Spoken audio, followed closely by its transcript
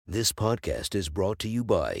This podcast is brought to you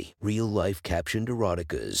by Real Life Captioned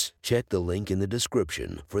Eroticas. Check the link in the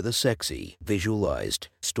description for the sexy, visualized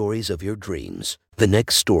stories of your dreams. The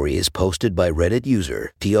next story is posted by Reddit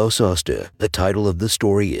user Teososta. The title of the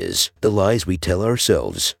story is The Lies We Tell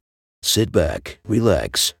Ourselves. Sit back,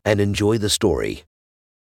 relax, and enjoy the story.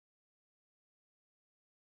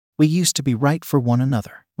 We used to be right for one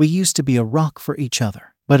another. We used to be a rock for each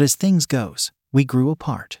other. But as things goes, we grew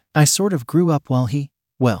apart. I sort of grew up while he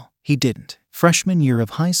didn't. Freshman year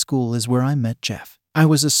of high school is where I met Jeff. I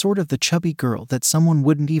was a sort of the chubby girl that someone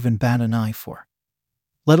wouldn't even bat an eye for,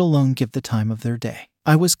 let alone give the time of their day.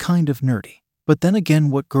 I was kind of nerdy. But then again,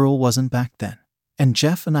 what girl wasn't back then? And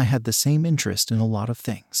Jeff and I had the same interest in a lot of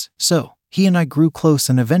things. So, he and I grew close,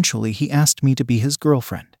 and eventually he asked me to be his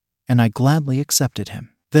girlfriend, and I gladly accepted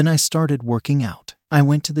him. Then I started working out. I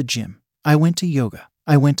went to the gym. I went to yoga.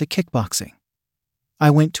 I went to kickboxing. I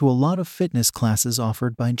went to a lot of fitness classes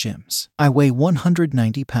offered by gyms. I weigh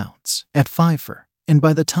 190 pounds at 5'4", and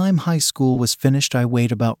by the time high school was finished I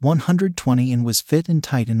weighed about 120 and was fit and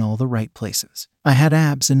tight in all the right places. I had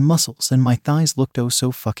abs and muscles, and my thighs looked oh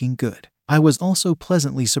so fucking good. I was also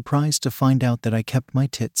pleasantly surprised to find out that I kept my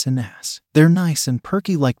tits and ass. They're nice and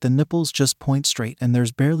perky, like the nipples just point straight and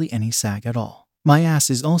there's barely any sag at all. My ass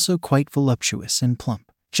is also quite voluptuous and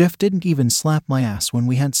plump. Jeff didn't even slap my ass when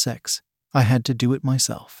we had sex. I had to do it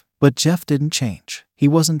myself. But Jeff didn't change. He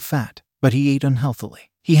wasn't fat, but he ate unhealthily.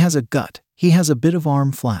 He has a gut, he has a bit of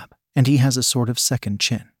arm flab, and he has a sort of second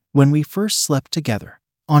chin. When we first slept together,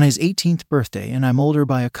 on his 18th birthday, and I'm older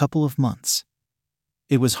by a couple of months,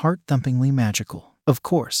 it was heart-thumpingly magical. Of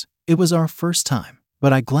course, it was our first time,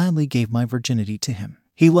 but I gladly gave my virginity to him.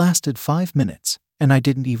 He lasted 5 minutes, and I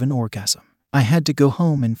didn't even orgasm. I had to go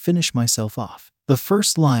home and finish myself off. The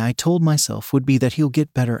first lie I told myself would be that he'll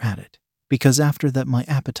get better at it, because after that my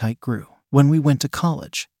appetite grew. When we went to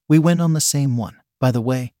college, we went on the same one. By the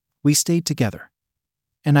way, we stayed together.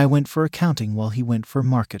 And I went for accounting while he went for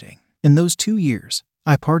marketing. In those 2 years,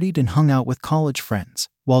 I partied and hung out with college friends,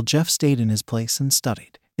 while Jeff stayed in his place and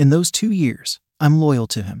studied. In those 2 years, I'm loyal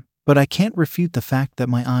to him, but I can't refute the fact that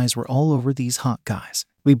my eyes were all over these hot guys.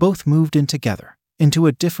 We both moved in together, into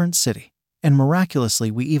a different city, and miraculously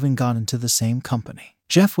we even got into the same company.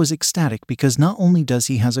 Jeff was ecstatic because not only does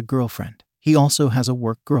he has a girlfriend, he also has a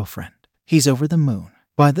work girlfriend. He's over the moon.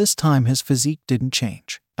 By this time his physique didn't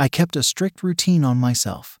change. I kept a strict routine on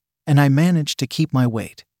myself, and I managed to keep my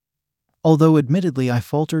weight. Although admittedly I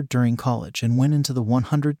faltered during college and went into the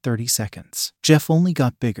 130 seconds. Jeff only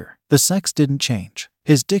got bigger. The sex didn't change.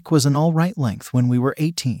 His dick was an alright length when we were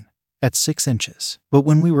 18, at 6 inches. But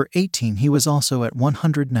when we were 18 he was also at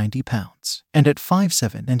 190 pounds, and at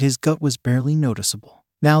 5'7", and his gut was barely noticeable.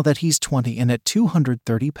 Now that he's 20 and at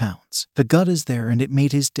 230 pounds, the gut is there, and it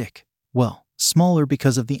made his dick, well, smaller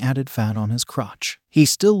because of the added fat on his crotch. He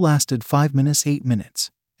still lasted 5 minutes, 8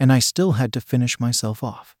 minutes, and I still had to finish myself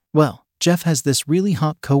off. Well, Jeff has this really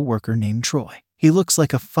hot co-worker named Troy. He looks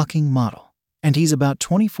like a fucking model, and he's about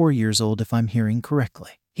 24 years old if I'm hearing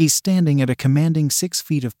correctly. He's standing at a commanding 6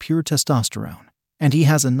 feet of pure testosterone, and he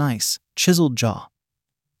has a nice, chiseled jaw.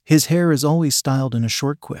 His hair is always styled in a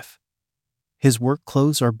short quiff. His work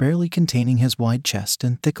clothes are barely containing his wide chest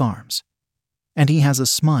and thick arms, and he has a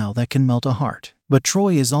smile that can melt a heart. But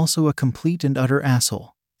Troy is also a complete and utter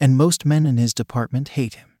asshole, and most men in his department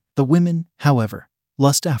hate him. The women, however,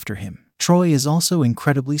 lust after him. Troy is also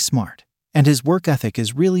incredibly smart, and his work ethic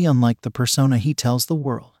is really unlike the persona he tells the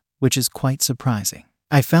world, which is quite surprising.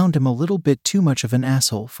 I found him a little bit too much of an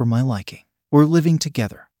asshole for my liking. We're living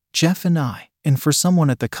together, Jeff and I, and for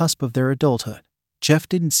someone at the cusp of their adulthood, Jeff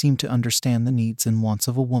didn't seem to understand the needs and wants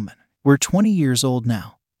of a woman. We're 20 years old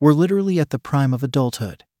now. We're literally at the prime of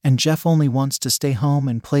adulthood, and Jeff only wants to stay home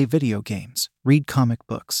and play video games, read comic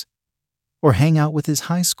books, or hang out with his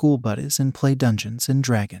high school buddies and play Dungeons and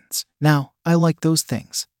Dragons. Now, I like those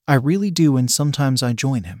things. I really do, and sometimes I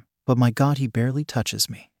join him, but my God, he barely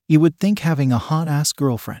touches me. You would think having a hot-ass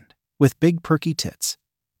girlfriend, with big perky tits,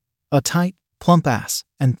 a tight, plump ass,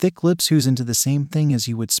 and thick lips who's into the same thing as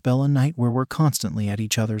you would spell a night where we're constantly at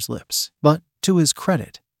each other's lips. But, to his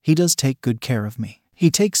credit, he does take good care of me.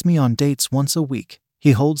 He takes me on dates once a week,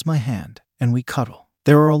 he holds my hand, and we cuddle.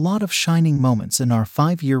 There are a lot of shining moments in our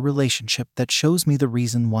 5-year relationship that shows me the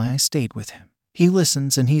reason why I stayed with him. He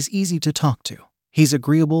listens, and he's easy to talk to. He's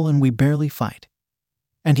agreeable, and we barely fight.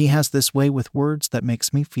 And he has this way with words that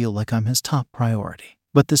makes me feel like I'm his top priority.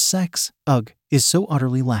 But the sex, is so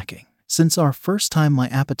utterly lacking. Since our first time my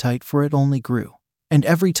appetite for it only grew, and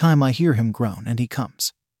every time I hear him groan and he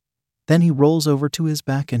comes. Then he rolls over to his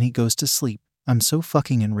back and he goes to sleep. I'm so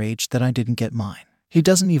fucking enraged that I didn't get mine. He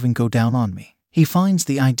doesn't even go down on me. He finds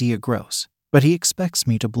the idea gross, but he expects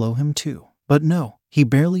me to blow him too. But no, he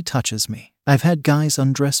barely touches me. I've had guys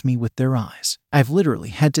undress me with their eyes. I've literally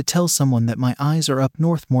had to tell someone that my eyes are up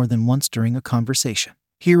north more than once during a conversation.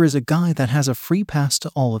 Here is a guy that has a free pass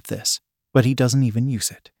to all of this, but he doesn't even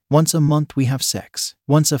use it. Once a month we have sex.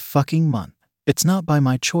 Once a fucking month. It's not by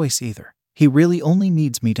my choice either. He really only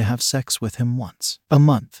needs me to have sex with him once a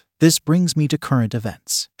month. This brings me to current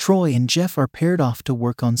events. Troy and Jeff are paired off to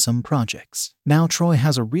work on some projects. Now Troy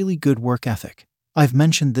has a really good work ethic. I've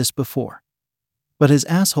mentioned this before. But his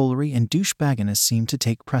assholery and douchebagginess seem to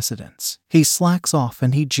take precedence. He slacks off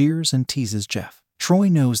and he jeers and teases Jeff. Troy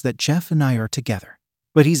knows that Jeff and I are together,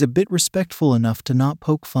 but he's a bit respectful enough to not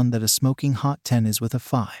poke fun that a smoking hot 10 is with a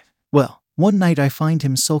 5. Well, one night I find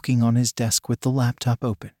him sulking on his desk with the laptop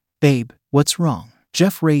open. Babe, what's wrong?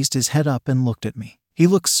 Jeff raised his head up and looked at me. He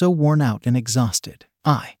looks so worn out and exhausted.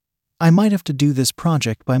 I might have to do this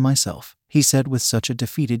project by myself, he said with such a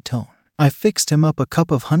defeated tone. I fixed him up a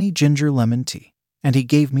cup of honey ginger lemon tea, and he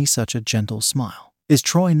gave me such a gentle smile. Is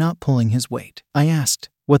Troy not pulling his weight? I asked.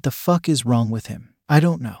 What the fuck is wrong with him? I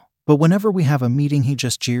don't know. But whenever we have a meeting he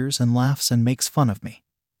just jeers and laughs and makes fun of me.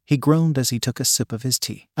 He groaned as he took a sip of his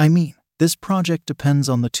tea. I mean, this project depends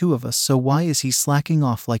on the two of us, so why is he slacking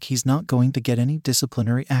off like he's not going to get any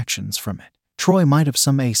disciplinary actions from it? Troy might have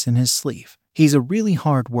some ace in his sleeve. He's a really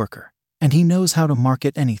hard worker, and he knows how to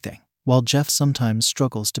market anything, while Jeff sometimes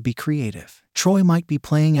struggles to be creative. Troy might be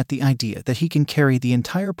playing at the idea that he can carry the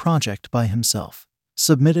entire project by himself,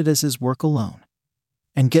 submit it as his work alone,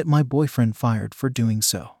 and get my boyfriend fired for doing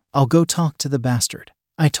so. I'll go talk to the bastard.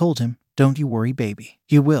 I told him, don't you worry, baby.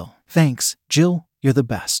 You will. Thanks, Jill, you're the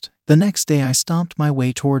best. The next day I stomped my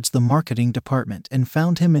way towards the marketing department and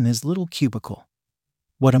found him in his little cubicle.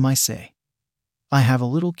 What am I say? I have a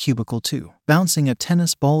little cubicle too, bouncing a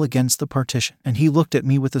tennis ball against the partition, and he looked at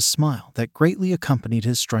me with a smile that greatly accompanied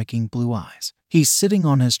his striking blue eyes. He's sitting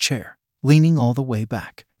on his chair, leaning all the way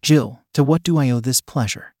back. Jill, to what do I owe this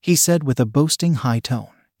pleasure? He said with a boasting high tone.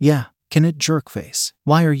 Yeah, can it, jerkface?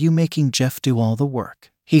 Why are you making Jeff do all the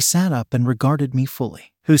work? He sat up and regarded me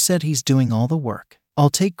fully. Who said he's doing all the work? I'll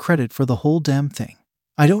take credit for the whole damn thing.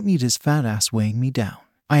 I don't need his fat ass weighing me down.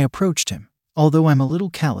 I approached him, although I'm a little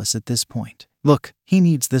callous at this point. Look, he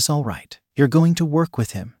needs this all right. You're going to work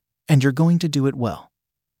with him, and you're going to do it well.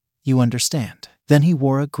 You understand? Then he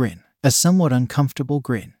wore a grin, a somewhat uncomfortable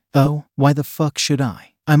grin. Oh, why the fuck should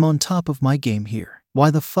I? I'm on top of my game here.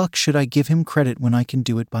 Why the fuck should I give him credit when I can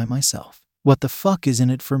do it by myself? What the fuck is in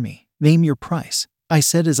it for me? Name your price, I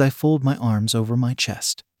said as I folded my arms over my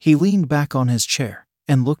chest. He leaned back on his chair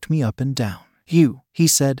and looked me up and down. You, he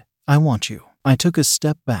said, I want you. I took a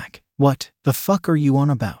step back. What the fuck are you on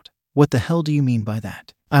about? What the hell do you mean by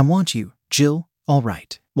that? I want you, Jill. All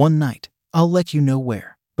right. One night. I'll let you know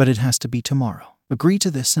where, but it has to be tomorrow. Agree to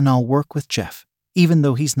this and I'll work with Jeff, even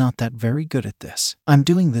though he's not that very good at this. I'm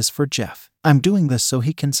doing this for Jeff. I'm doing this so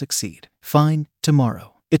he can succeed. Fine,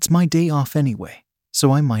 tomorrow. It's my day off anyway,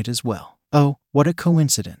 so I might as well. Oh, what a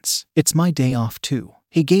coincidence. It's my day off too.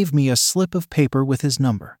 He gave me a slip of paper with his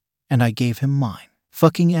number, and I gave him mine.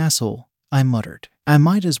 Fucking asshole, I muttered. I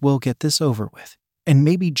might as well get this over with, and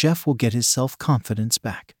maybe Jeff will get his self-confidence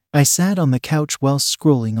back. I sat on the couch while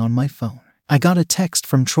scrolling on my phone. I got a text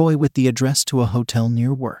from Troy with the address to a hotel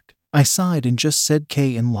near work. I sighed and just said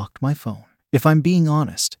K and locked my phone. If I'm being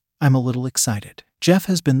honest, I'm a little excited. Jeff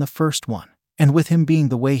has been the first one, and with him being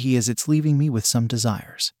the way he is, it's leaving me with some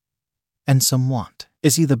desires and some want.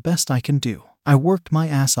 Is he the best I can do? I worked my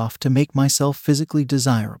ass off to make myself physically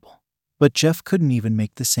desirable, but Jeff couldn't even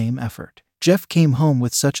make the same effort. Jeff came home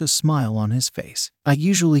with such a smile on his face. I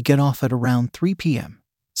usually get off at around 3 p.m.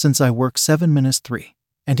 since I work 7 minutes 3,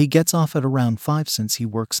 and he gets off at around 5 since he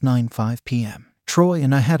works 5 p.m. Troy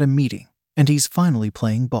and I had a meeting, and he's finally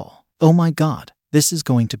playing ball. Oh my God, this is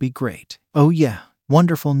going to be great. Oh yeah,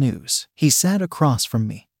 wonderful news. He sat across from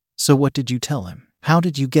me. So what did you tell him? How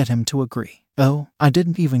did you get him to agree? Oh, I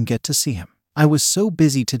didn't even get to see him. I was so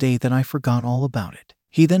busy today that I forgot all about it.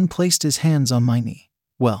 He then placed his hands on my knee.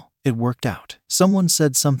 Well, it worked out. Someone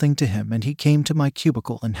said something to him and he came to my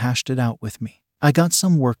cubicle and hashed it out with me. I got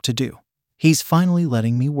some work to do. He's finally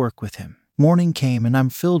letting me work with him. Morning came and I'm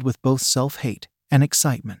filled with both self-hate and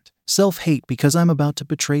excitement. Self-hate because I'm about to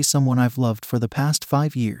betray someone I've loved for the past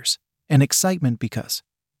 5 years. And excitement because,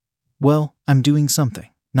 well, I'm doing something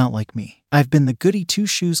not like me. I've been the goody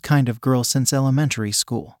two-shoes kind of girl since elementary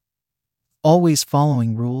school, always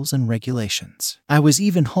following rules and regulations. I was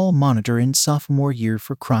even hall monitor in sophomore year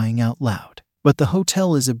for crying out loud. But the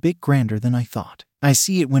hotel is a bit grander than I thought. I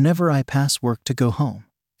see it whenever I pass work to go home,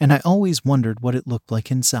 and I always wondered what it looked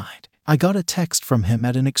like inside. I got a text from him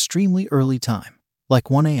at an extremely early time, like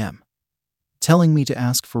 1 a.m., telling me to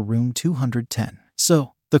ask for room 210.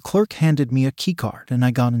 So, the clerk handed me a keycard and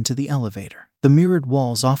I got into the elevator. The mirrored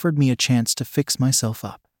walls offered me a chance to fix myself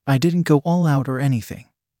up. I didn't go all out or anything.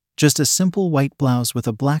 Just a simple white blouse with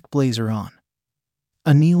a black blazer on,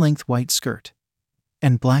 a knee-length white skirt,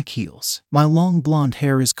 and black heels. My long blonde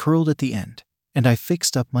hair is curled at the end, and I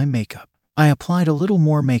fixed up my makeup. I applied a little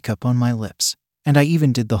more makeup on my lips, and I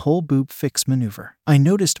even did the whole boob fix maneuver. I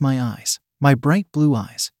noticed my eyes, my bright blue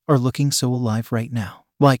eyes, are looking so alive right now.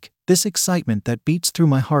 Like, this excitement that beats through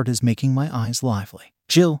my heart is making my eyes lively.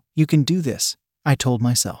 Jill, you can do this, I told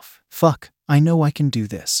myself. Fuck, I know I can do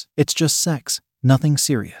this. It's just sex, nothing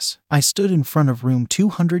serious. I stood in front of room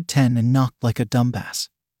 210 and knocked like a dumbass.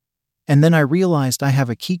 And then I realized I have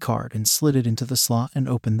a key card and slid it into the slot and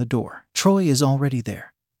opened the door. Troy is already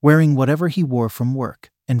there, wearing whatever he wore from work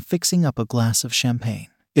and fixing up a glass of champagne.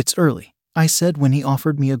 It's early, I said when he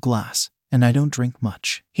offered me a glass, and I don't drink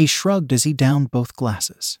much. He shrugged as he downed both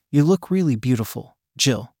glasses. You look really beautiful,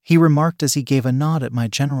 Jill, he remarked as he gave a nod at my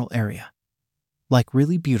general area. Like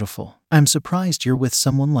really beautiful. I'm surprised you're with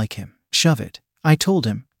someone like him. Shove it, I told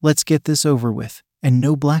him. Let's get this over with, and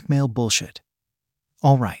no blackmail bullshit.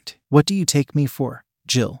 All right, what do you take me for,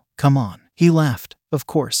 Jill? Come on. He laughed. Of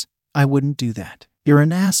course, I wouldn't do that. You're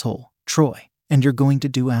an asshole, Troy, and you're going to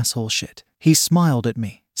do asshole shit. He smiled at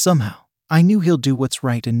me. Somehow, I knew he'll do what's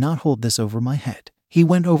right and not hold this over my head. He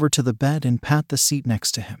went over to the bed and pat the seat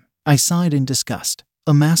next to him. I sighed in disgust.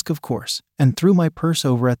 A mask, of course, and threw my purse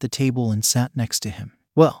over at the table and sat next to him.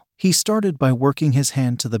 Well, he started by working his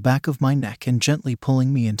hand to the back of my neck and gently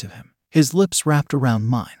pulling me into him. His lips wrapped around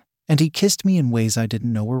mine, and he kissed me in ways I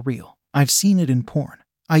didn't know were real. I've seen it in porn.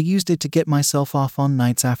 I used it to get myself off on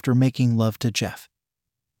nights after making love to Jeff.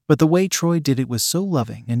 But the way Troy did it was so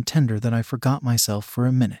loving and tender that I forgot myself for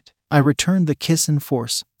a minute. I returned the kiss in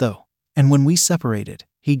force, though, and when we separated,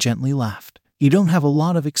 he gently laughed. You don't have a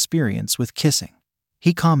lot of experience with kissing,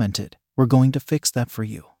 he commented. We're going to fix that for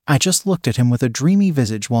you. I just looked at him with a dreamy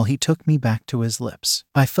visage while he took me back to his lips.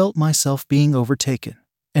 I felt myself being overtaken,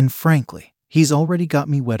 and frankly, he's already got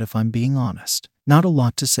me wet if I'm being honest. Not a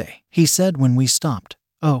lot to say, he said when we stopped.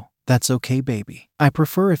 Oh, that's okay, baby. I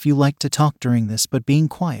prefer if you like to talk during this, but being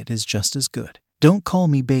quiet is just as good. Don't call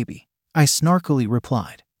me baby, I snarkily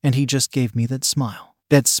replied, and he just gave me that smile.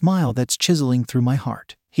 That smile that's chiseling through my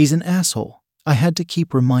heart. He's an asshole. I had to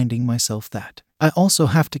keep reminding myself that. I also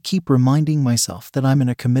have to keep reminding myself that I'm in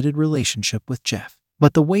a committed relationship with Jeff.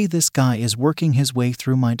 But the way this guy is working his way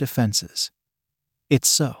through my defenses, it's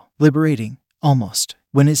so liberating, almost.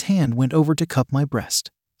 When his hand went over to cup my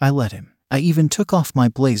breast, I let him. I even took off my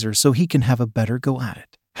blazer so he can have a better go at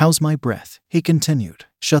it. How's my breath? He continued.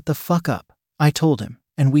 Shut the fuck up, I told him,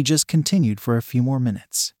 and we just continued for a few more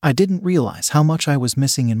minutes. I didn't realize how much I was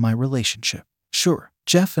missing in my relationship. Sure,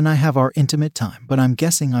 Jeff and I have our intimate time, but I'm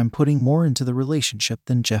guessing I'm putting more into the relationship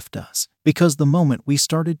than Jeff does. Because the moment we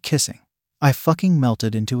started kissing, I fucking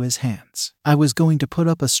melted into his hands. I was going to put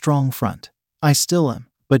up a strong front. I still am,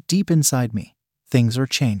 but deep inside me, things are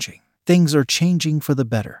changing. Things are changing for the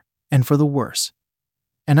better, and for the worse.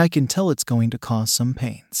 And I can tell it's going to cause some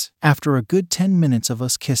pains. After a good 10 minutes of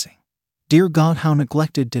us kissing, dear God, how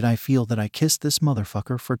neglected did I feel that I kissed this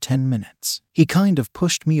motherfucker for 10 minutes. He kind of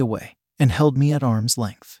pushed me away and held me at arm's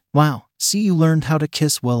length. Wow, see, you learned how to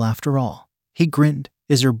kiss well after all. He grinned.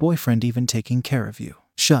 Is your boyfriend even taking care of you?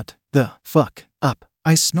 Shut the fuck up.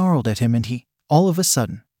 I snarled at him and he, all of a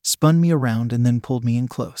sudden, spun me around and then pulled me in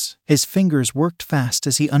close. His fingers worked fast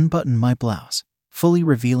as he unbuttoned my blouse, fully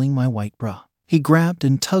revealing my white bra. He grabbed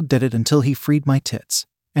and tugged at it until he freed my tits,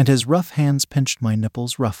 and his rough hands pinched my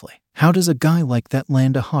nipples roughly. How does a guy like that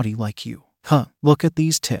land a hottie like you? Huh, look at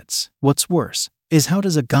these tits. What's worse is how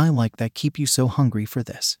does a guy like that keep you so hungry for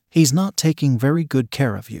this? He's not taking very good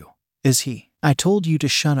care of you, is he? I told you to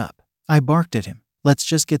shut up. I barked at him. Let's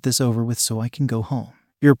just get this over with so I can go home.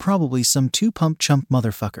 You're probably some two-pump chump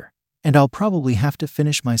motherfucker, and I'll probably have to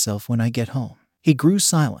finish myself when I get home. He grew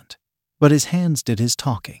silent, but his hands did his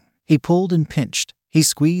talking. He pulled and pinched, he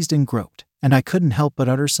squeezed and groped, and I couldn't help but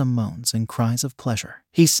utter some moans and cries of pleasure.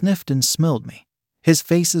 He sniffed and smelled me. His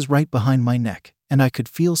face is right behind my neck, and I could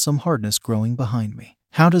feel some hardness growing behind me.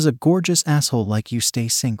 How does a gorgeous asshole like you stay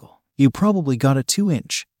single? You probably got a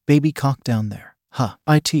 2-inch baby cock down there. Huh,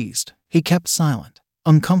 I teased. He kept silent,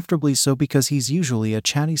 uncomfortably so because he's usually a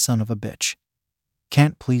chatty son of a bitch.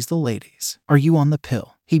 Can't please the ladies. Are you on the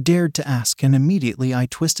pill? He dared to ask, and immediately I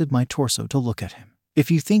twisted my torso to look at him.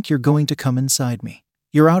 If you think you're going to come inside me,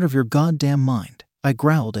 you're out of your goddamn mind, I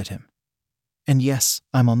growled at him. And yes,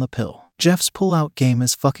 I'm on the pill. Jeff's pull-out game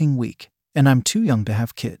is fucking weak, and I'm too young to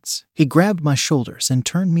have kids. He grabbed my shoulders and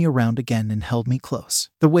turned me around again and held me close.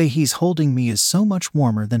 The way he's holding me is so much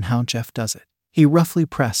warmer than how Jeff does it. He roughly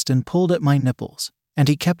pressed and pulled at my nipples, and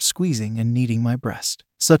he kept squeezing and kneading my breast.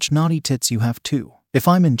 Such naughty tits you have too. If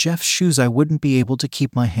I'm in Jeff's shoes, I wouldn't be able to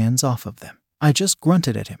keep my hands off of them. I just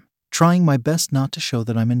grunted at him, trying my best not to show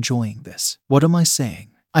that I'm enjoying this. What am I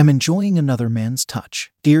saying? I'm enjoying another man's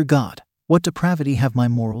touch. Dear God, what depravity have my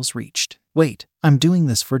morals reached? Wait, I'm doing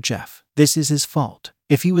this for Jeff. This is his fault.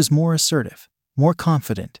 If he was more assertive, more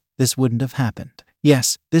confident, this wouldn't have happened.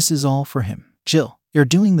 Yes, this is all for him. Jill, you're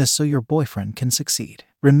doing this so your boyfriend can succeed.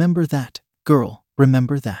 Remember that, girl,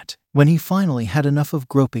 remember that. When he finally had enough of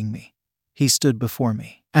groping me, he stood before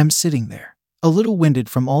me. I'm sitting there, a little winded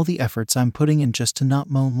from all the efforts I'm putting in just to not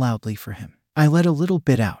moan loudly for him. I let a little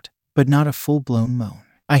bit out, but not a full-blown moan.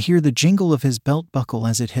 I hear the jingle of his belt buckle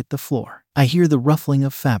as it hit the floor. I hear the ruffling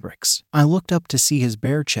of fabrics. I looked up to see his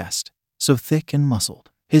bare chest, so thick and muscled.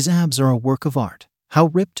 His abs are a work of art. How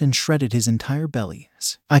ripped and shredded his entire belly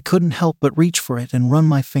is. I couldn't help but reach for it and run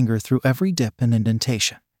my finger through every dip and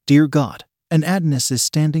indentation. Dear God, an Adonis is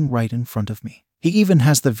standing right in front of me. He even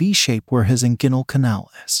has the V shape where his inguinal canal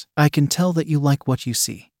is. I can tell that you like what you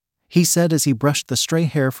see, he said as he brushed the stray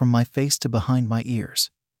hair from my face to behind my ears.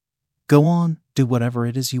 Go on, do whatever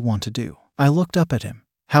it is you want to do. I looked up at him,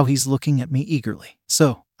 how he's looking at me eagerly.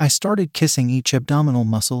 So, I started kissing each abdominal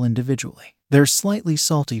muscle individually. They're slightly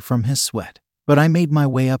salty from his sweat, but I made my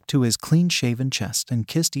way up to his clean-shaven chest and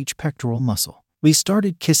kissed each pectoral muscle. We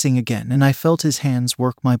started kissing again, and I felt his hands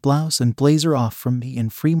work my blouse and blazer off from me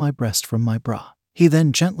and free my breast from my bra. He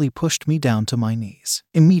then gently pushed me down to my knees.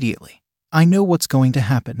 Immediately, I know what's going to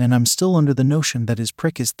happen, and I'm still under the notion that his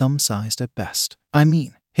prick is thumb-sized at best. I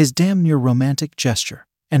mean, his damn near romantic gesture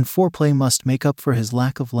and foreplay must make up for his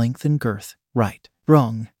lack of length and girth. Right.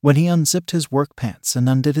 Wrong. When he unzipped his work pants and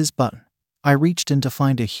undid his button, I reached in to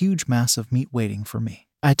find a huge mass of meat waiting for me.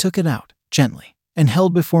 I took it out, gently, and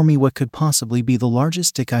held before me what could possibly be the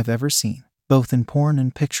largest dick I've ever seen, both in porn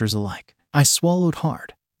and pictures alike. I swallowed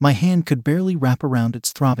hard. My hand could barely wrap around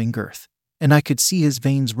its throbbing girth, and I could see his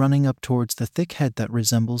veins running up towards the thick head that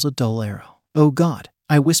resembles a dull arrow. Oh God,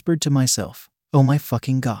 I whispered to myself. Oh my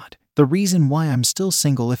fucking God. The reason why I'm still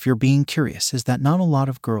single, if you're being curious, is that not a lot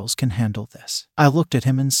of girls can handle this. I looked at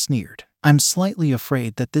him and sneered. I'm slightly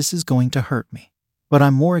afraid that this is going to hurt me, but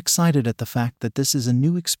I'm more excited at the fact that this is a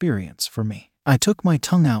new experience for me. I took my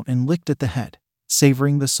tongue out and licked at the head,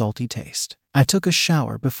 savoring the salty taste. I took a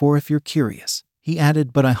shower before, if you're curious, he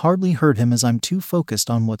added, but I hardly heard him as I'm too focused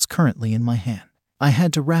on what's currently in my hand. I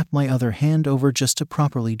had to wrap my other hand over just to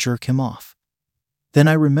properly jerk him off. Then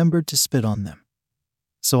I remembered to spit on them.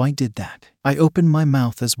 So I did that. I opened my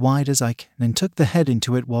mouth as wide as I can and took the head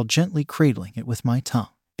into it while gently cradling it with my tongue.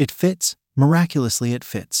 It fits. Miraculously it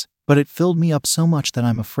fits. But it filled me up so much that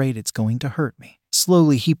I'm afraid it's going to hurt me.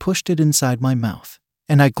 Slowly he pushed it inside my mouth,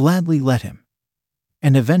 and I gladly let him.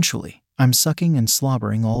 And eventually, I'm sucking and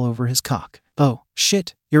slobbering all over his cock. Oh,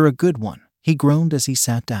 shit, you're a good one, he groaned as he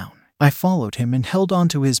sat down. I followed him and held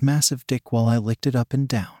onto his massive dick while I licked it up and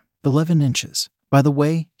down. 11 inches. By the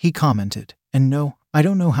way, he commented. And no, I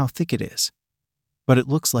don't know how thick it is, but it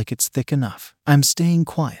looks like it's thick enough. I'm staying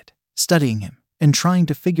quiet, studying him, and trying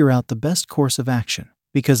to figure out the best course of action,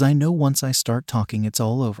 because I know once I start talking it's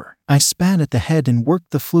all over. I spat at the head and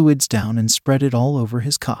worked the fluids down and spread it all over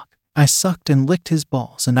his cock. I sucked and licked his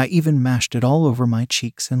balls, and I even mashed it all over my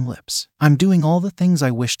cheeks and lips. I'm doing all the things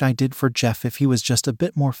I wished I did for Jeff if he was just a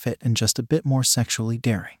bit more fit and just a bit more sexually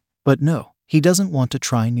daring. But no, he doesn't want to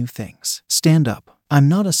try new things. Stand up. I'm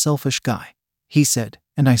not a selfish guy, he said,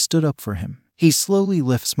 and I stood up for him. He slowly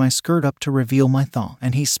lifts my skirt up to reveal my thong,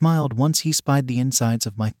 and he smiled once he spied the insides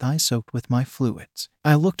of my thigh soaked with my fluids.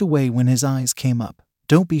 I looked away when his eyes came up.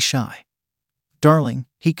 Don't be shy, darling,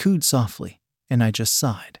 he cooed softly, and I just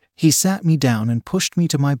sighed. He sat me down and pushed me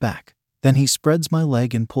to my back. Then he spreads my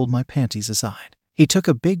leg and pulled my panties aside. He took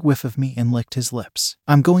a big whiff of me and licked his lips.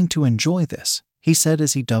 I'm going to enjoy this, he said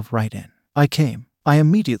as he dove right in. I came. I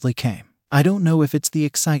immediately came. I don't know if it's the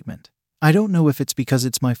excitement. I don't know if it's because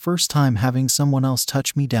it's my first time having someone else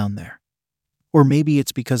touch me down there. Or maybe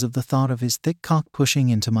it's because of the thought of his thick cock pushing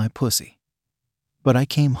into my pussy. But I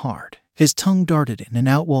came hard. His tongue darted in and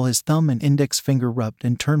out while his thumb and index finger rubbed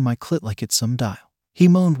and turned my clit like it's some dial. He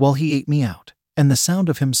moaned while he ate me out, and the sound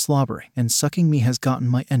of him slobbering and sucking me has gotten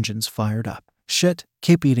my engines fired up. Shit,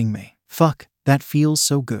 keep eating me. Fuck, that feels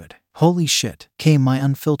so good. Holy shit, came my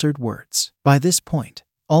unfiltered words. By this point,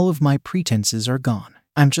 all of my pretenses are gone.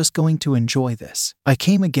 I'm just going to enjoy this. I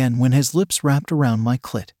came again when his lips wrapped around my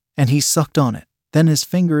clit, and he sucked on it. Then his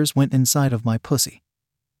fingers went inside of my pussy,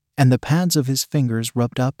 and the pads of his fingers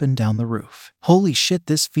rubbed up and down the roof. Holy shit,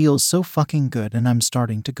 this feels so fucking good and I'm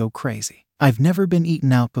starting to go crazy. I've never been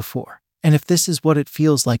eaten out before, and if this is what it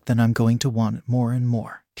feels like then I'm going to want it more and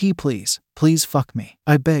more. Please fuck me,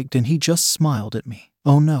 I begged, and he just smiled at me.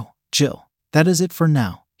 Oh no, Jill, that is it for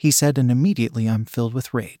now, he said, and immediately I'm filled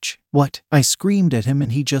with rage. What? I screamed at him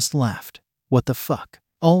and he just laughed. What the fuck?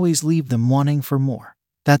 Always leave them wanting for more.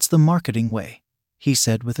 That's the marketing way, he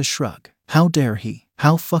said with a shrug. How dare he?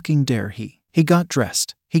 How fucking dare he? He got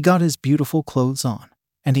dressed, he got his beautiful clothes on,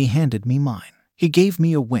 and he handed me mine. He gave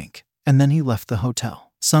me a wink, and then he left the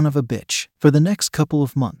hotel. Son of a bitch. For the next couple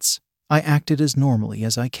of months, I acted as normally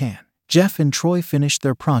as I can. Jeff and Troy finished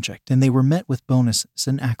their project and they were met with bonuses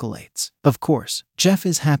and accolades. Of course, Jeff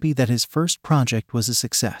is happy that his first project was a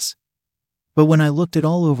success. But when I looked it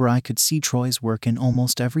all over, I could see Troy's work in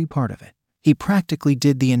almost every part of it. He practically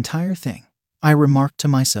did the entire thing. I remarked to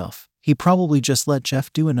myself, he probably just let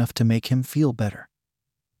Jeff do enough to make him feel better.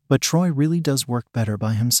 But Troy really does work better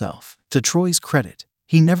by himself. To Troy's credit,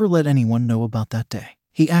 he never let anyone know about that day.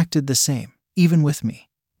 He acted the same, even with me.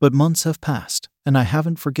 But months have passed, and I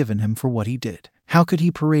haven't forgiven him for what he did. How could he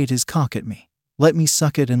parade his cock at me, let me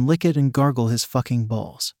suck it and lick it and gargle his fucking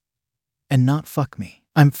balls, and not fuck me?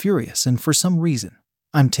 I'm furious, and for some reason,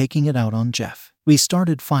 I'm taking it out on Jeff. We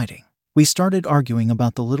started fighting. We started arguing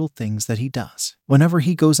about the little things that he does. Whenever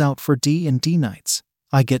he goes out for D&D nights,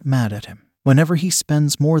 I get mad at him. Whenever he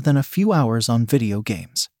spends more than a few hours on video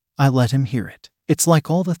games, I let him hear it. It's like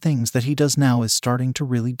all the things that he does now is starting to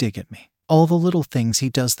really dig at me. All the little things he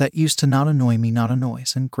does that used to not annoy me not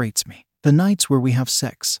annoys and grates me. The nights where we have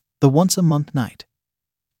sex, the once-a-month night.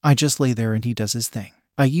 I just lay there and he does his thing.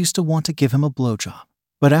 I used to want to give him a blowjob,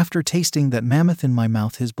 but after tasting that mammoth in my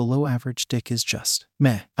mouth, his below-average dick is just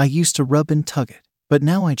meh. I used to rub and tug it, but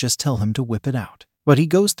now I just tell him to whip it out. But he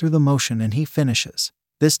goes through the motion and he finishes,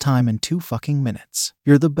 this time in 2 fucking minutes.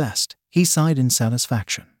 You're the best, he sighed in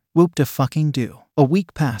satisfaction. Whoop-de-fucking-do. A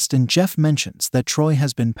week passed and Jeff mentions that Troy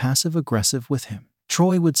has been passive-aggressive with him.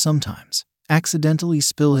 Troy would sometimes accidentally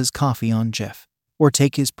spill his coffee on Jeff, or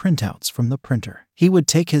take his printouts from the printer. He would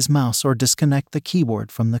take his mouse or disconnect the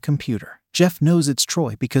keyboard from the computer. Jeff knows it's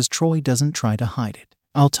Troy because Troy doesn't try to hide it.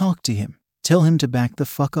 I'll talk to him, tell him to back the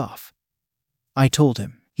fuck off. I told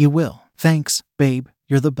him, he will. Thanks, babe,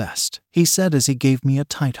 you're the best, he said as he gave me a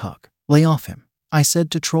tight hug. Lay off him, I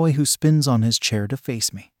said to Troy, who spins on his chair to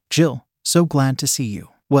face me. Jill, so glad to see you.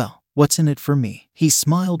 Well, what's in it for me? He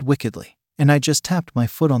smiled wickedly, and I just tapped my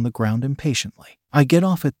foot on the ground impatiently. I get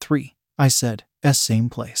off at 3, I said. Same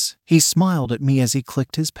place. He smiled at me as he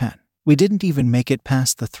clicked his pen. We didn't even make it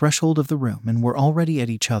past the threshold of the room and were already at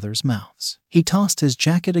each other's mouths. He tossed his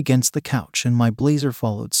jacket against the couch and my blazer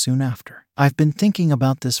followed soon after. I've been thinking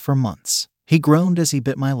about this for months, he groaned as he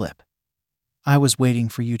bit my lip. I was waiting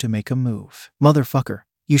for you to make a move. Motherfucker,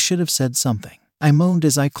 you should have said something, I moaned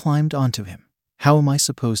as I climbed onto him. How am I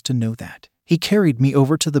supposed to know that? He carried me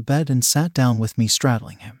over to the bed and sat down with me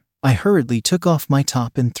straddling him. I hurriedly took off my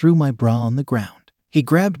top and threw my bra on the ground. He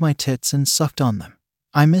grabbed my tits and sucked on them.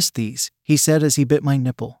 I missed these, he said as he bit my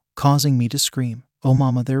nipple, causing me to scream. Oh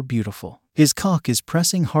mama, they're beautiful. His cock is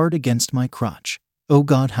pressing hard against my crotch. Oh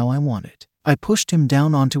God, how I want it. I pushed him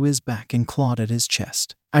down onto his back and clawed at his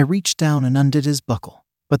chest. I reached down and undid his buckle,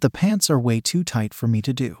 but the pants are way too tight for me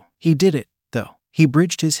to do. He did it, though. He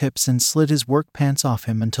bridged his hips and slid his work pants off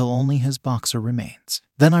him until only his boxer remains.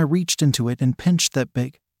 Then I reached into it and pinched that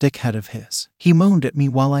big dickhead of his. He moaned at me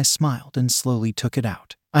while I smiled and slowly took it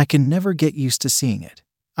out. I can never get used to seeing it.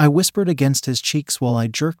 I whispered against his cheeks while I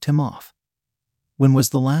jerked him off. When was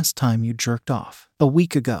the last time you jerked off? A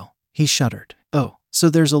week ago, he shuddered. Oh, so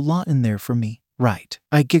there's a lot in there for me, right?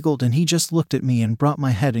 I giggled and he just looked at me and brought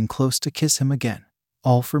my head in close to kiss him again.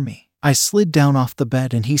 All for me. I slid down off the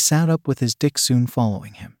bed and he sat up with his dick soon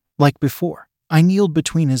following him. Like before, I kneeled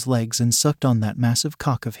between his legs and sucked on that massive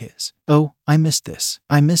cock of his. Oh, I missed this.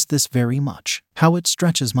 I missed this very much. How it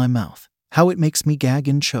stretches my mouth. How it makes me gag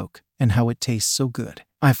and choke. And how it tastes so good.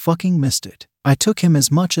 I fucking missed it. I took him as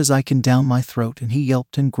much as I can down my throat and he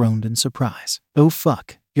yelped and groaned in surprise. Oh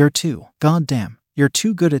fuck, you're too. Goddamn, you're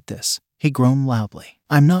too good at this, he groaned loudly.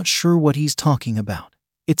 I'm not sure what he's talking about.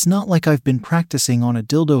 It's not like I've been practicing on a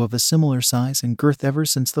dildo of a similar size and girth ever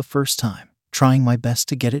since the first time, trying my best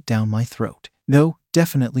to get it down my throat. No,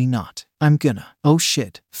 definitely not. I'm gonna. Oh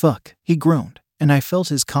shit, fuck, he groaned, and I felt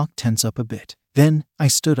his cock tense up a bit. Then, I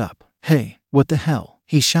stood up. Hey, what the hell?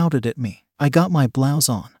 He shouted at me. I got my blouse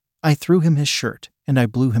on. I threw him his shirt, and I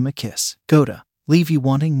blew him a kiss. Goda, leave you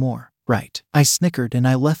wanting more, right? I snickered and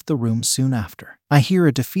I left the room soon after. I hear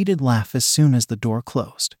a defeated laugh as soon as the door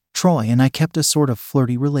closed. Troy and I kept a sort of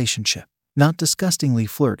flirty relationship. not disgustingly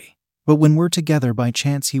flirty, but when we're together by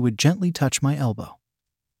chance he would gently touch my elbow,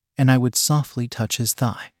 and I would softly touch his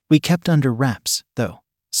thigh. We kept under wraps, though,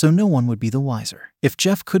 so no one would be the wiser. If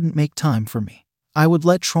Jeff couldn't make time for me, I would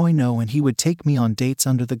let Troy know and he would take me on dates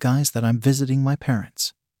under the guise that I'm visiting my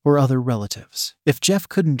parents or other relatives. If Jeff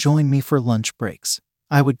couldn't join me for lunch breaks,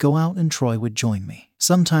 I would go out and Troy would join me.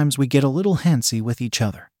 Sometimes we get a little handsy with each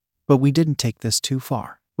other, but we didn't take this too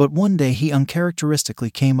far. But one day he uncharacteristically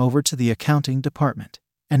came over to the accounting department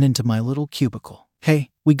and into my little cubicle. "Hey,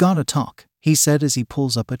 we gotta talk," he said as he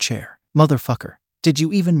pulls up a chair. "Motherfucker, did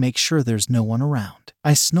you even make sure there's no one around?"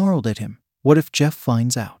 I snarled at him. "What if Jeff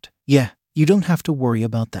finds out?" "Yeah, you don't have to worry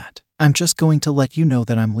about that. I'm just going to let you know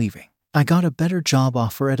that I'm leaving. I got a better job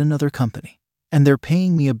offer at another company, and they're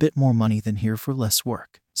paying me a bit more money than here for less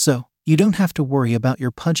work. So, you don't have to worry about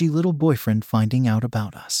your pudgy little boyfriend finding out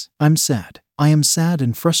about us." I'm sad. I am sad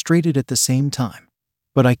and frustrated at the same time,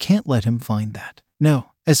 but I can't let him find that.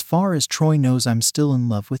 No, as far as Troy knows, I'm still in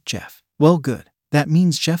love with Jeff. Well, good. That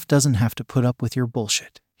means Jeff doesn't have to put up with your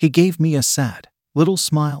bullshit. He gave me a sad little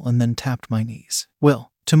smile and then tapped my knees.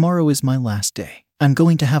 "Well, tomorrow is my last day. I'm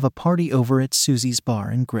going to have a party over at Susie's Bar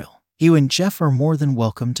and Grill. You and Jeff are more than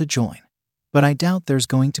welcome to join, but I doubt there's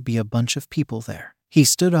going to be a bunch of people there." He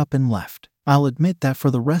stood up and left. I'll admit that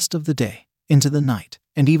for the rest of the day, into the night,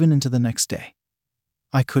 and even into the next day,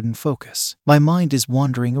 I couldn't focus. My mind is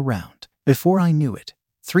wandering around. Before I knew it,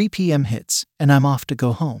 3 p.m. hits, and I'm off to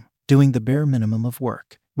go home, doing the bare minimum of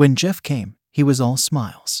work. When Jeff came, he was all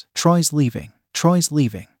smiles. Troy's leaving. Troy's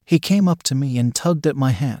leaving." He came up to me and tugged at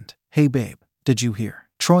my hand. "Hey babe, did you hear?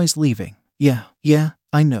 Troy's leaving." Yeah,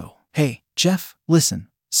 I know. "Hey, Jeff, listen.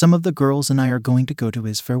 Some of the girls and I are going to go to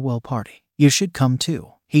his farewell party. You should come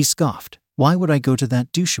too." He scoffed. "Why would I go to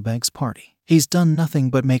that douchebag's party? He's done nothing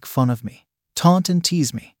but make fun of me, taunt and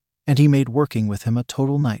tease me, and he made working with him a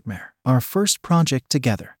total nightmare. Our first project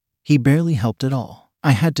together, he barely helped at all.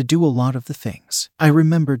 I had to do a lot of the things. I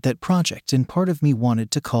remembered that project and part of me wanted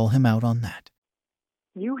to call him out on that."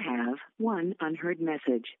 You have one unheard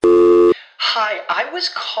message. Hi, I was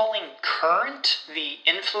calling Current, the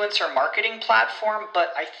influencer marketing platform,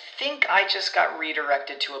 but I think I just got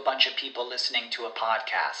redirected to a bunch of people listening to a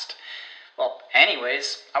podcast. Well,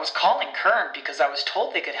 anyways, I was calling Current because I was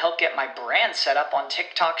told they could help get my brand set up on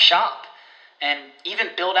TikTok Shop, and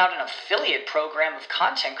even build out an affiliate program of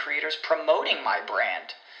content creators promoting my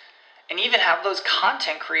brand, and even have those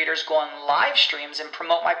content creators go on live streams and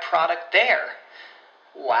promote my product there.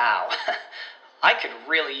 Wow, I could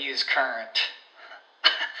really use Current.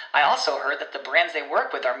 I also heard that the brands they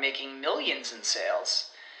work with are making millions in sales.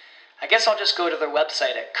 I guess I'll just go to their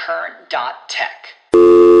website at current.tech.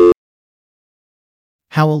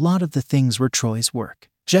 How a lot of the things were Troy's work.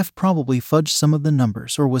 Jeff probably fudged some of the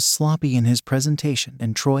numbers or was sloppy in his presentation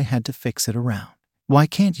and Troy had to fix it around. Why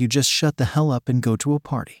can't you just shut the hell up and go to a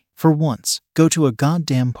party? For once, go to a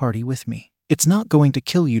goddamn party with me. It's not going to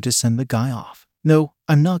kill you to send the guy off. No,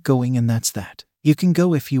 I'm not going, and that's that. You can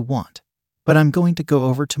go if you want, but I'm going to go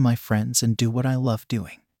over to my friends and do what I love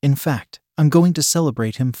doing. In fact, I'm going to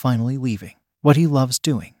celebrate him finally leaving. What he loves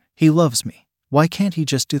doing. He loves me. Why can't he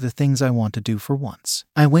just do the things I want to do for once?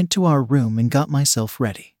 I went to our room and got myself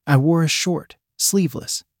ready. I wore a short,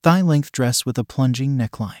 sleeveless, thigh-length dress with a plunging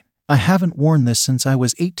neckline. I haven't worn this since I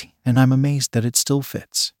was 18, and I'm amazed that it still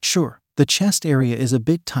fits. Sure, the chest area is a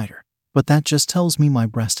bit tighter, but that just tells me my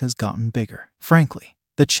breast has gotten bigger. Frankly,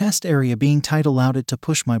 the chest area being tight allowed it to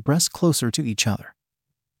push my breasts closer to each other,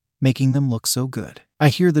 making them look so good. I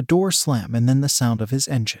hear the door slam and then the sound of his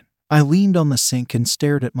engine. I leaned on the sink and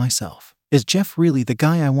stared at myself. Is Jeff really the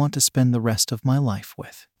guy I want to spend the rest of my life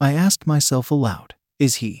with? I asked myself aloud.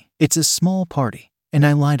 Is he? It's a small party, and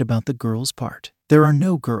I lied about the girls' part. There are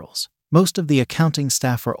no girls. Most of the accounting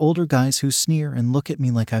staff are older guys who sneer and look at me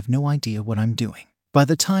like I've no idea what I'm doing. By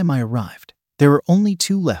the time I arrived, there were only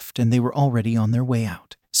 2 left and they were already on their way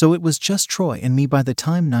out. So it was just Troy and me by the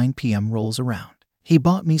time 9 p.m. rolls around. He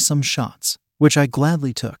bought me some shots, which I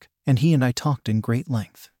gladly took, and he and I talked in great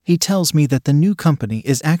length. He tells me that the new company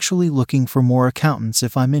is actually looking for more accountants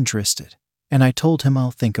if I'm interested, and I told him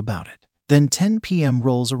I'll think about it. Then 10 p.m.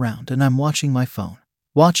 rolls around and I'm watching my phone,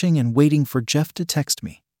 watching and waiting for Jeff to text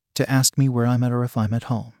me, to ask me where I'm at or if I'm at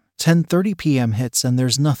home. 10:30 p.m. hits and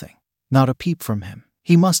there's nothing, not a peep from him.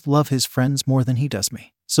 He must love his friends more than he does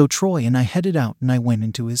me. So Troy and I headed out and I went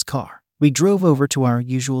into his car. We drove over to our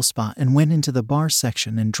usual spot and went into the bar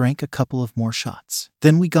section and drank a couple of more shots.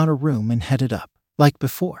 Then we got a room and headed up. Like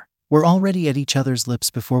before, we're already at each other's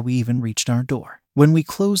lips before we even reached our door. When we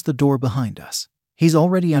closed the door behind us, he's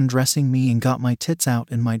already undressing me and got my tits out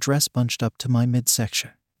and my dress bunched up to my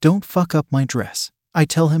midsection. Don't fuck up my dress, I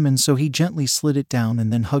tell him, and so he gently slid it down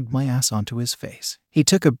and then hugged my ass onto his face. He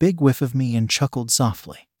took a big whiff of me and chuckled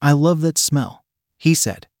softly. I love that smell, he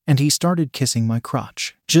said, and he started kissing my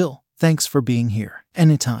crotch. Jill, thanks for being here.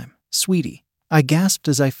 Anytime, sweetie. I gasped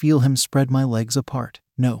as I feel him spread my legs apart.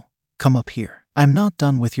 No, come up here. I'm not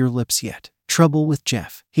done with your lips yet. Trouble with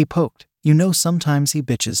Jeff, he poked. You know sometimes he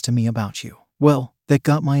bitches to me about you. Well, that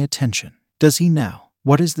got my attention. Does he now?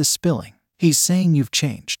 What is this spilling? He's saying you've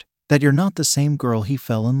changed, that you're not the same girl he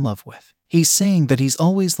fell in love with. He's saying that he's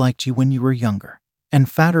always liked you when you were younger and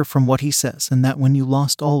fatter from what he says, and that when you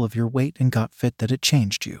lost all of your weight and got fit that it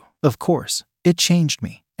changed you. Of course, it changed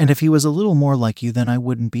me, and if he was a little more like you then I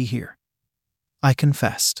wouldn't be here. I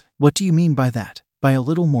confessed. What do you mean by that? By a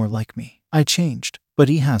little more like me? I changed, but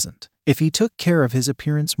he hasn't. If he took care of his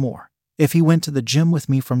appearance more, if he went to the gym with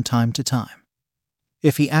me from time to time,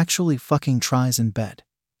 if he actually fucking tries in bed,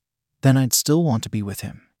 then I'd still want to be with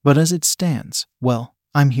him. But as it stands, well,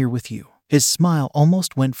 I'm here with you. His smile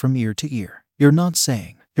almost went from ear to ear. You're not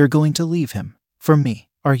saying you're going to leave him for me,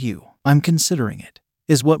 are you? I'm considering it,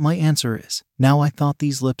 is what my answer is. Now I thought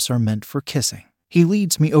these lips are meant for kissing. He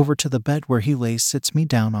leads me over to the bed where he lays, sits me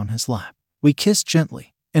down on his lap. We kiss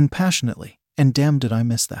gently and passionately, and damn did I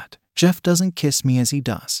miss that. Jeff doesn't kiss me as he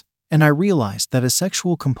does, and I realized that a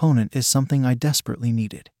sexual component is something I desperately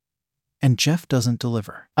needed. And Jeff doesn't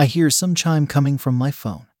deliver. I hear some chime coming from my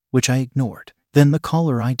phone, which I ignored. Then the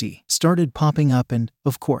caller ID started popping up and,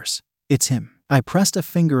 of course, it's him. I pressed a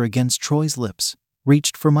finger against Troy's lips,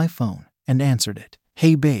 reached for my phone, and answered it.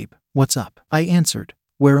 Hey babe, what's up? I answered.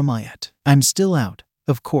 Where am I at? I'm still out,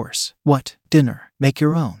 of course. What? Dinner? Make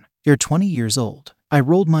your own. You're 20 years old. I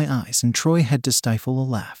rolled my eyes and Troy had to stifle a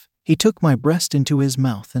laugh. He took my breast into his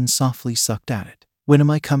mouth and softly sucked at it. When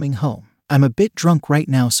am I coming home? I'm a bit drunk right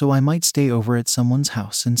now, so I might stay over at someone's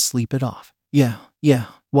house and sleep it off. Yeah.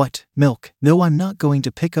 What? Milk? No, I'm not going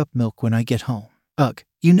to pick up milk when I get home. Ugh,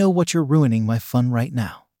 you know what, you're ruining my fun right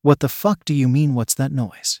now. What the fuck do you mean, what's that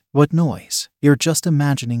noise? What noise? You're just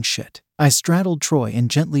imagining shit. I straddled Troy and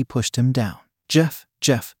gently pushed him down. Jeff,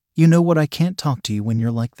 you know what, I can't talk to you when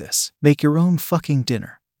you're like this. Make your own fucking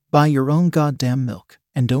dinner. Buy your own goddamn milk.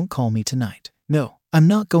 And don't call me tonight. No, I'm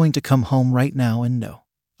not going to come home right now, and no,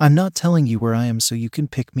 I'm not telling you where I am so you can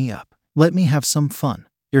pick me up. Let me have some fun.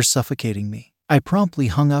 You're suffocating me. I promptly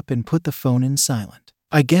hung up and put the phone in silent.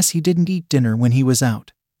 I guess he didn't eat dinner when he was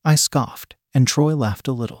out, I scoffed, and Troy laughed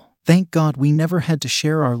a little. Thank God we never had to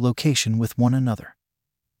share our location with one another,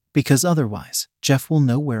 because otherwise, Jeff will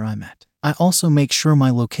know where I'm at. I also make sure my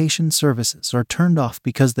location services are turned off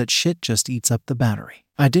because that shit just eats up the battery.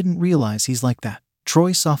 I didn't realize he's like that,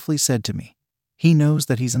 Troy softly said to me. He knows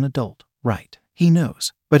that he's an adult, right? He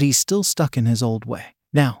knows, but he's still stuck in his old way.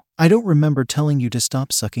 Now, I don't remember telling you to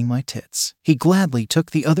stop sucking my tits. He gladly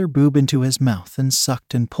took the other boob into his mouth and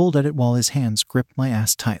sucked and pulled at it while his hands gripped my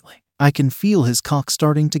ass tightly. I can feel his cock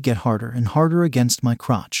starting to get harder and harder against my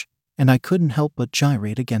crotch, and I couldn't help but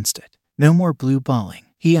gyrate against it. No more blue balling,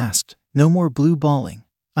 he asked. No more blue balling,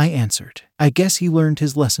 I answered. I guess he learned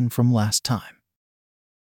his lesson from last time.